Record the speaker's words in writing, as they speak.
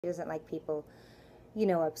She doesn't like people, you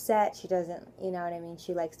know, upset. She doesn't, you know what I mean?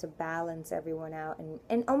 She likes to balance everyone out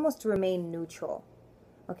and almost remain neutral.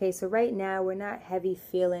 Okay, so right now we're not heavy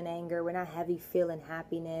feeling anger. We're not heavy feeling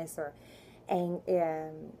happiness or, you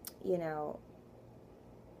know,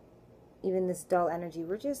 even this dull energy.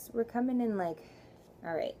 We're coming in like,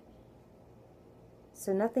 all right.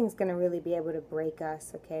 So nothing's going to really be able to break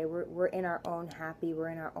us, okay? We're in our own happy, we're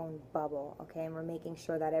in our own bubble, okay? And we're making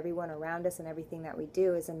sure that everyone around us and everything that we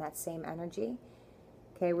do is in that same energy,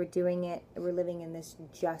 okay? We're doing it, we're living in this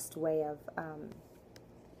just way of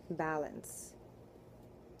balance.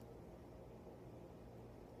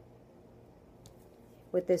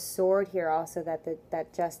 With this sword here also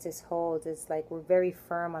that justice holds, is like we're very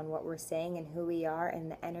firm on what we're saying and who we are and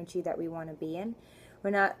the energy that we want to be in. We're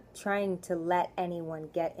not trying to let anyone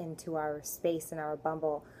get into our space and our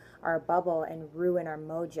bubble and ruin our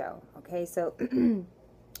mojo. Okay, so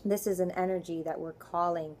this is an energy that we're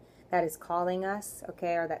calling, that is calling us,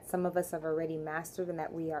 okay, or that some of us have already mastered, and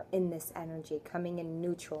that we are in this energy, coming in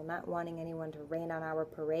neutral, not wanting anyone to rain on our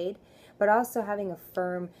parade, but also having a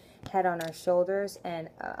firm head on our shoulders and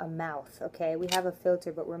a mouth, okay? We have a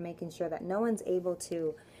filter, but we're making sure that no one's able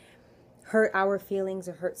to hurt our feelings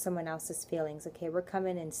or hurt someone else's feelings, okay? We're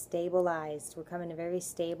coming in stabilized. We're coming in very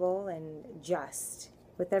stable and just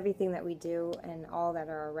with everything that we do and all that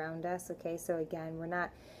are around us, okay? So again, we're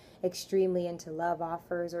not extremely into love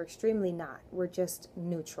offers or extremely not. We're just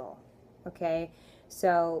neutral, okay?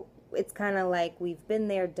 So it's kind of like we've been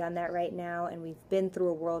there, done that right now, and we've been through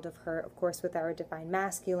a world of hurt, of course, with our divine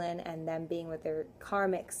masculine and them being with their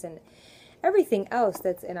karmics and everything else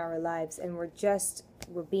that's in our lives, and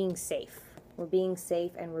we're being safe. We're being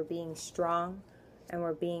safe and we're being strong, and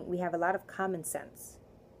we have a lot of common sense,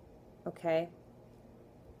 okay?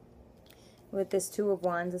 With this Two of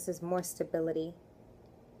Wands, this is more stability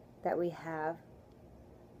that we have,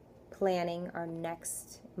 planning our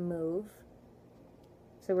next move.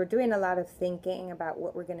 So we're doing a lot of thinking about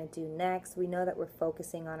what we're going to do next. We know that we're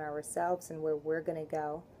focusing on ourselves and where we're going to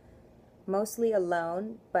go. Mostly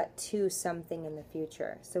alone, but to something in the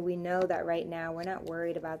future. So we know that right now we're not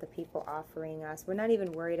worried about the people offering us. We're not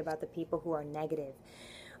even worried about the people who are negative.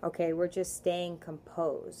 Okay, we're just staying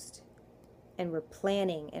composed. And we're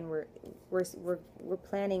planning, and we're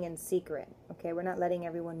planning in secret. Okay, we're not letting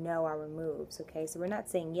everyone know our moves. Okay, so we're not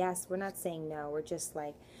saying yes, we're not saying no. We're just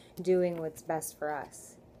like doing what's best for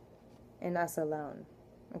us and us alone.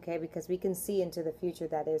 Okay, because we can see into the future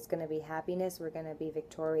that there's going to be happiness, we're going to be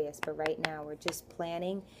victorious. But right now we're just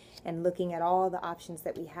planning and looking at all the options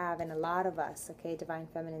that we have. And a lot of us, okay, Divine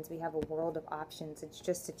Feminines, we have a world of options. It's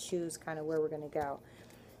just to choose kind of where we're going to go.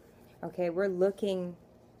 Okay, we're looking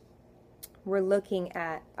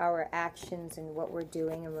at our actions and what we're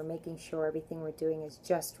doing, and we're making sure everything we're doing is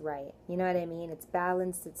just right. You know what I mean? It's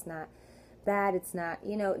balanced. It's not bad. It's not,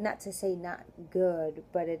 you know, not to say not good,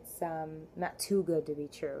 but it's not too good to be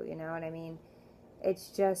true. You know what I mean? It's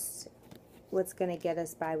just what's going to get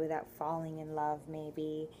us by without falling in love,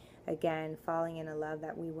 maybe. Again, falling in a love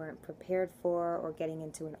that we weren't prepared for, or getting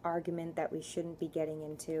into an argument that we shouldn't be getting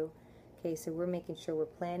into. Okay, so we're making sure we're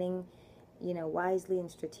planning, you know, wisely and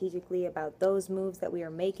strategically about those moves that we are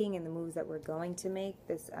making and the moves that we're going to make.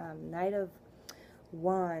 This Knight of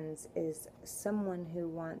Wands is someone who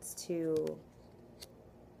wants to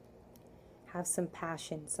have some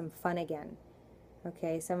passion, some fun again.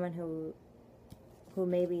 Okay, someone who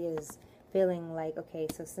maybe is feeling like, okay,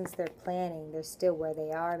 so since they're planning, they're still where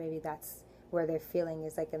they are. Maybe that's where they're feeling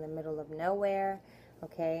is like in the middle of nowhere.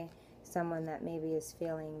 Okay, someone that maybe is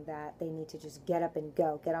feeling that they need to just get up and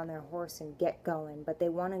go, get on their horse and get going, but they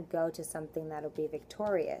want to go to something that'll be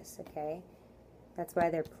victorious. Okay, that's why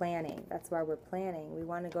they're planning. That's why we're planning. We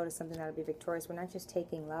want to go to something that'll be victorious. We're not just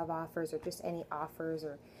taking love offers or just any offers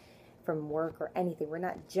or from work or anything. We're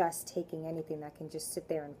not just taking anything that can just sit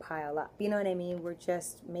there and pile up. You know what I mean? We're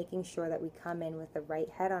just making sure that we come in with the right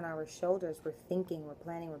head on our shoulders. We're thinking, we're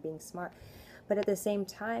planning, we're being smart. But at the same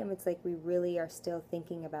time, it's like we really are still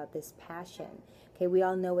thinking about this passion. Okay, we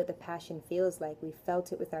all know what the passion feels like. We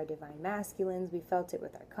felt it with our divine masculines. We felt it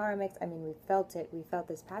with our karmics. I mean, we felt it. We felt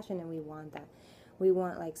this passion, and we want that. We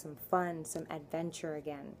want like some fun, some adventure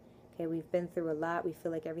again. Okay, we've been through a lot. We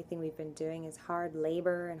feel like everything we've been doing is hard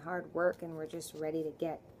labor and hard work, and we're just ready to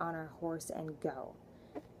get on our horse and go.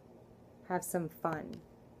 Have some fun.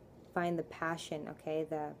 Find the passion, okay,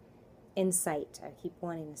 the insight, I keep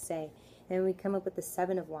wanting to say. And then we come up with the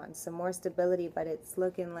Seven of Wands, some more stability, but it's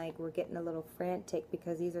looking like we're getting a little frantic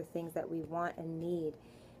because these are things that we want and need,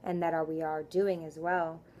 and that we are doing as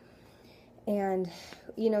well. And,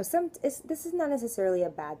 you know, this is not necessarily a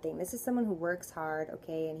bad thing. This is someone who works hard,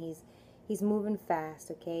 okay, and he's he's moving fast,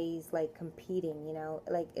 okay? He's like competing, you know,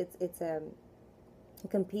 like it's a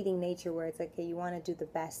competing nature where it's like, okay, you want to do the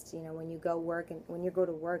best, you know, when you go work, and when you go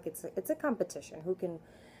to work, it's a competition, who can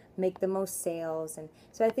make the most sales. And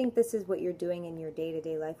so I think this is what you're doing in your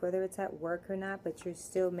day-to-day life, whether it's at work or not, but you're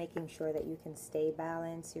still making sure that you can stay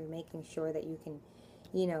balanced. You're making sure that you can,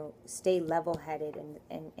 you know, stay level-headed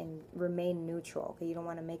and remain neutral. Okay, you don't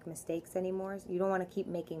want to make mistakes anymore. You don't want to keep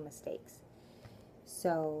making mistakes.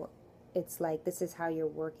 So it's like, this is how you're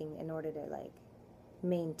working in order to like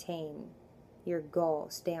maintain your goal,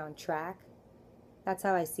 stay on track. That's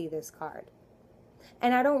how I see this card.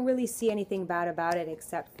 And I don't really see anything bad about it,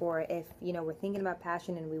 except for if, you know, we're thinking about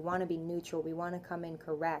passion and we want to be neutral, we want to come in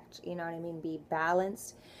correct, you know what I mean, be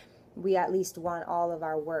balanced. We at least want all of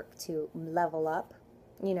our work to level up,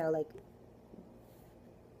 you know, like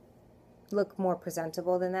look more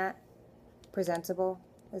presentable than that. Presentable,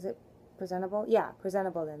 is it presentable? Yeah,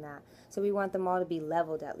 presentable than that. So we want them all to be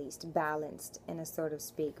leveled, at least balanced, in a sort of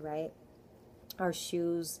speak, right? Our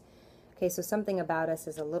shoes. Okay, so something about us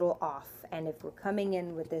is a little off. And if we're coming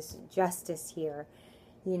in with this justice here,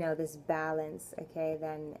 you know, this balance, okay,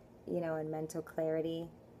 then, you know, and mental clarity,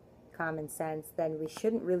 common sense, then we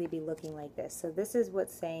shouldn't really be looking like this. So this is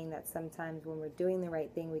what's saying that sometimes when we're doing the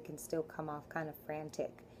right thing, we can still come off kind of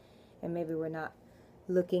frantic. And maybe we're not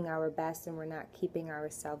looking our best and we're not keeping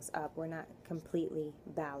ourselves up. We're not completely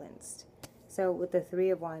balanced. So with the Three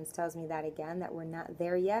of Wands tells me that again, that we're not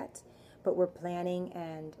there yet, but we're planning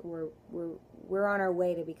and we're on our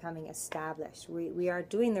way to becoming established. We are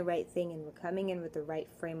doing the right thing and we're coming in with the right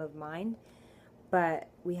frame of mind, but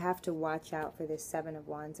we have to watch out for this Seven of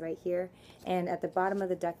Wands right here. And at the bottom of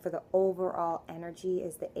the deck for the overall energy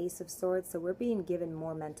is the Ace of Swords. So we're being given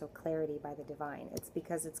more mental clarity by the divine. It's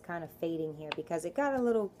because it's kind of fading here because it got a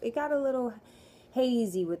little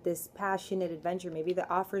hazy with this passionate adventure. Maybe the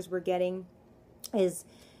offers we're getting is,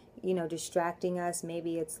 you know, distracting us.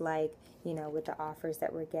 Maybe it's like, you know, with the offers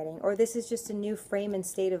that we're getting, or this is just a new frame and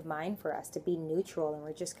state of mind for us to be neutral, and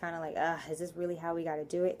we're just kind of like, is this really how we got to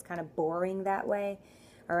do it? It's kind of boring that way.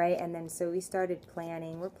 All right, and then so we started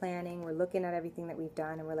planning, we're looking at everything that we've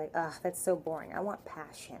done, and we're like, that's so boring. I want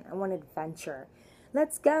passion, I want adventure,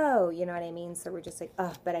 let's go, you know what I mean? So we're just like,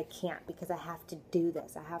 but I can't because I have to do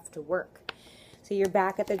this, I have to work. So you're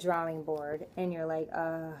back at the drawing board and you're like,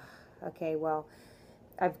 okay, well,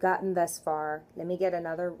 I've gotten thus far. Let me get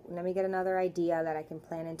another idea that I can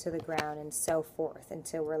plant into the ground, and so forth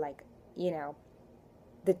until we're like, you know,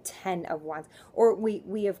 the 10 of Wands, or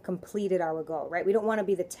we have completed our goal, right? We don't want to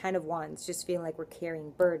be the 10 of Wands just feeling like we're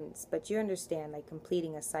carrying burdens, but you understand, like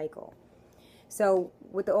completing a cycle. So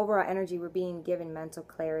with the overall energy, we're being given mental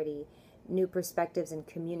clarity, new perspectives, and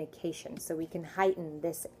communication, so we can heighten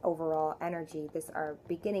this overall energy, this our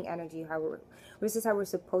beginning energy, this is how we're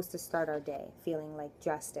supposed to start our day, feeling like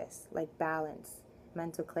justice, like balance,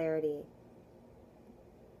 mental clarity.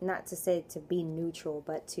 Not to say to be neutral,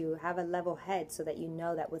 but to have a level head so that you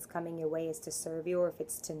know that what's coming your way is to serve you or if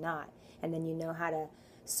it's to not, and then you know how to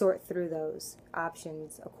sort through those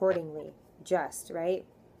options accordingly, right?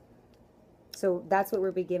 So that's what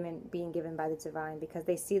we're being given by the divine, because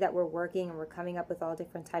they see that we're working and we're coming up with all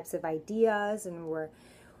different types of ideas, and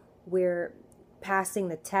we're passing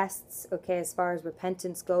the tests, okay, as far as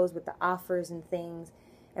repentance goes with the offers and things,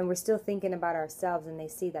 and we're still thinking about ourselves, and they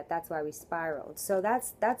see that that's why we spiraled. So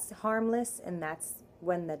that's harmless, and that's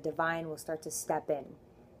when the divine will start to step in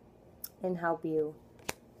and help you.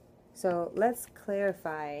 So let's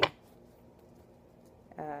clarify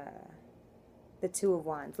the Two of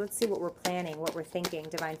Wands. Let's see what we're planning, what we're thinking,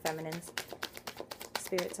 Divine Feminines.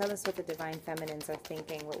 Spirit, tell us what the Divine Feminines are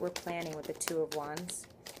thinking, what we're planning with the Two of Wands.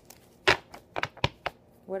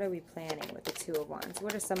 What are we planning with the Two of Wands?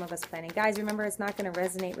 What are some of us planning? Guys, remember, it's not going to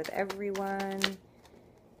resonate with everyone.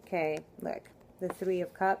 Okay, look, the Three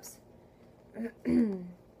of Cups.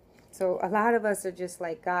 So a lot of us are just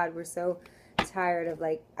like, God, we're so tired of,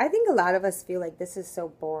 like, I think a lot of us feel like this is so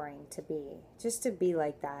boring to be, just to be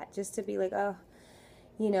like that, just to be like, oh,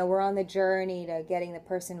 you know, we're on the journey to getting the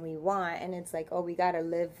person we want, and it's like, oh, we got to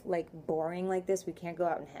live like boring like this. We can't go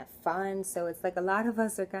out and have fun. So it's like a lot of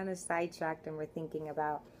us are kind of sidetracked, and we're thinking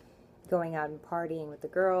about going out and partying with the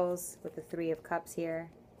girls, with the Three of Cups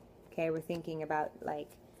here. Okay, we're thinking about like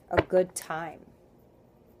a good time.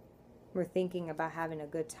 We're thinking about having a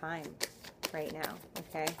good time right now,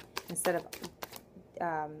 okay? Instead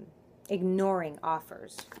of ignoring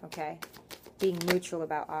offers, okay? Being neutral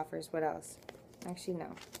about offers. What else? Actually, no.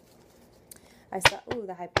 I saw, ooh,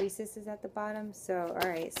 the High Priestess is at the bottom. So, all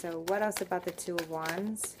right. So, what else about the Two of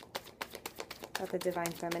Wands? About the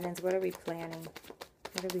Divine Feminines? What are we planning?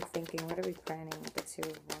 What are we thinking? What are we planning with the Two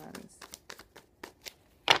of Wands?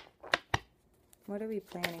 What are we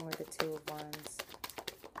planning with the Two of Wands?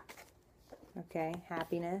 Okay,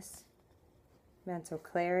 happiness, mental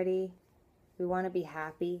clarity. We want to be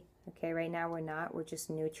happy. Okay, right now we're not. We're just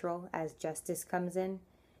neutral as justice comes in.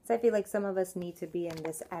 So I feel like some of us need to be in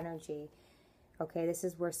this energy. Okay, this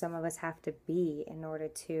is where some of us have to be in order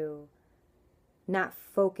to not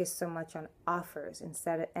focus so much on offers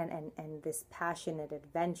instead of, and this passionate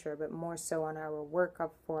adventure, but more so on our work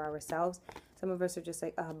up for ourselves. Some of us are just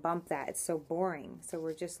like, oh, bump that. It's so boring. So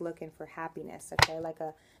we're just looking for happiness, okay? Like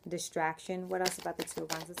a distraction. What else about the Two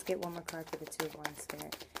of Wands? Let's get one more card for the Two of Wands,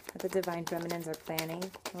 Spirit. What the Divine Feminines are planning.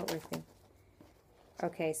 What we're thinking.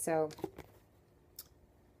 Okay, so,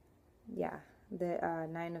 yeah. The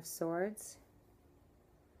Nine of Swords.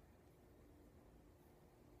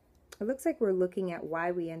 It looks like we're looking at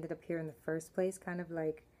why we ended up here in the first place, kind of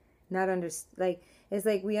like it's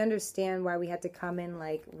like we understand why we had to come in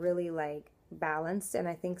like really like balanced, and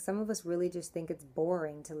I think some of us really just think it's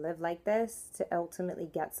boring to live like this, to ultimately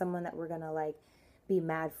get someone that we're gonna like be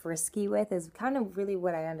mad frisky with is kind of really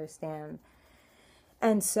what I understand.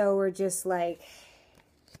 And so we're just like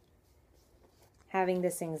having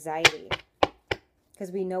this anxiety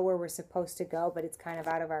because we know where we're supposed to go, but it's kind of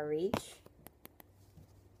out of our reach.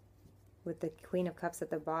 With the Queen of Cups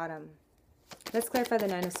at the bottom. Let's clarify the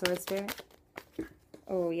Nine of Swords, Spirit.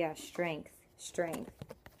 Oh, yeah, strength. Strength.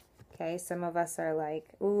 Okay, some of us are like,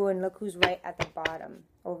 ooh, and look who's right at the bottom,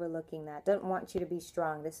 overlooking that. Don't want you to be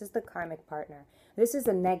strong. This is the karmic partner. This is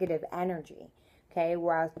a negative energy, okay?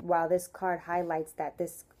 While this card highlights that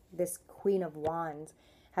this Queen of Wands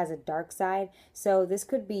has a dark side. So this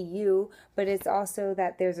could be you, but it's also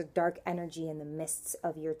that there's a dark energy in the midst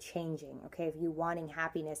of your changing, okay? If you wanting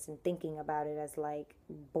happiness and thinking about it as like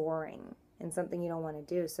boring and something you don't want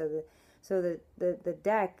to do. So the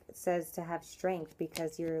deck says to have strength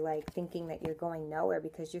because you're like thinking that you're going nowhere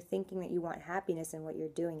because you're thinking that you want happiness and what you're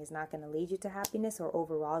doing is not going to lead you to happiness, or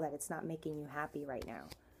overall that it's not making you happy right now.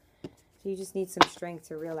 So you just need some strength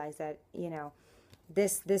to realize that, you know,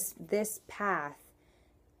 this path,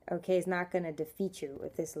 okay, is not going to defeat you.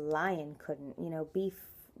 If this lion couldn't, you know, be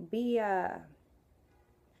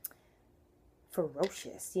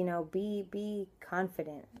ferocious, you know, be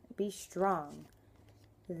confident, be strong,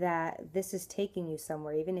 that this is taking you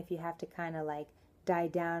somewhere, even if you have to kind of like die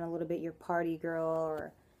down a little bit, your party girl,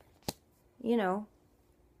 or, you know,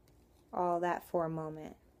 all that for a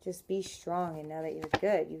moment. Just be strong and know that you're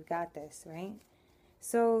good. You've got this, right?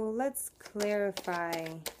 So let's clarify.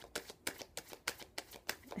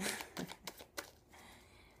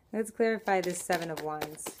 Let's clarify this Seven of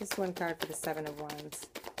Wands. Just one card for the Seven of Wands.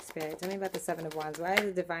 Spirit, tell me about the Seven of Wands. Why is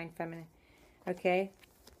the Divine Feminine? Okay.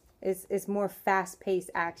 It's more fast-paced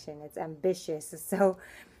action. It's ambitious. So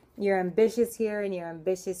you're ambitious here and you're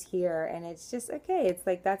ambitious here. And it's just, okay. It's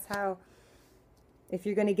like that's how, if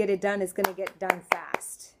you're going to get it done, it's going to get done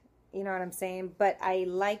fast. You know what I'm saying? But I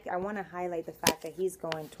want to highlight the fact that he's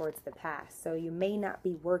going towards the past. So you may not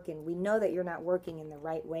be working. We know that you're not working in the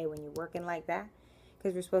right way when you're working like that,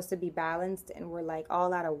 because we're supposed to be balanced and we're like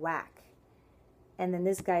all out of whack. And then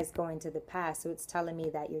this guy's going to the past. So it's telling me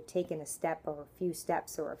that you're taking a step or a few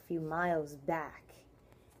steps or a few miles back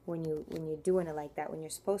when you're doing it like that, when you're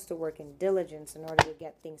supposed to work in diligence in order to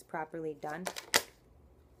get things properly done.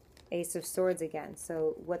 Ace of Swords again.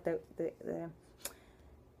 So what the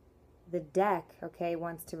deck, okay,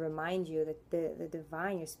 wants to remind you that the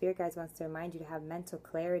divine, your spirit guides wants to remind you to have mental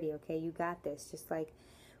clarity, okay? You got this. Just like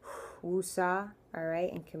woosah, all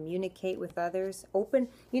right, and communicate with others. Open,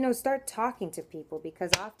 you know, start talking to people, because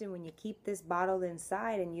often when you keep this bottled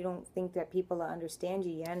inside and you don't think that people will understand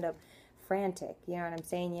you, you end up frantic. You know what I'm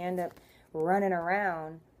saying? You end up running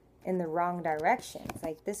around in the wrong direction. It's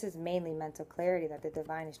like this is mainly mental clarity that the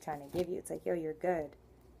divine is trying to give you. It's like, yo, you're good.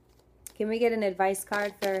 Can we get an advice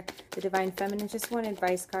card for the Divine Feminine? Just one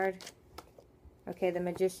advice card. Okay, the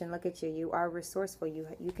Magician, look at you. You are resourceful.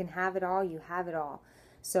 You can have it all. You have it all.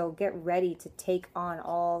 So get ready to take on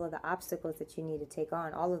all of the obstacles that you need to take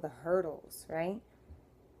on, all of the hurdles, right?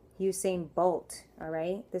 Usain Bolt, all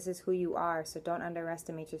right? This is who you are, so don't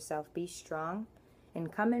underestimate yourself. Be strong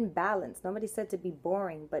and come in balance. Nobody said to be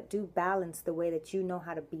boring, but do balance the way that you know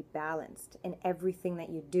how to be balanced in everything that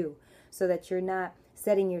you do, so that you're not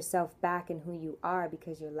setting yourself back in who you are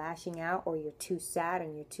because you're lashing out or you're too sad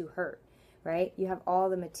and you're too hurt, right? You have all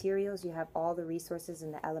the materials, you have all the resources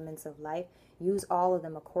and the elements of life. Use all of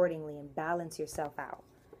them accordingly and balance yourself out,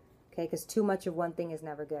 okay? Because too much of one thing is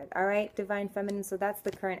never good. All right, Divine Feminine, so that's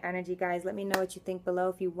the current energy, guys. Let me know what you think below.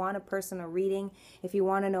 If you want a personal reading, if you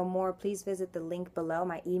want to know more, please visit the link below.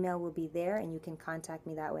 My email will be there, and you can contact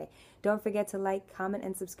me that way. Don't forget to like, comment,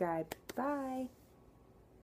 and subscribe. Bye.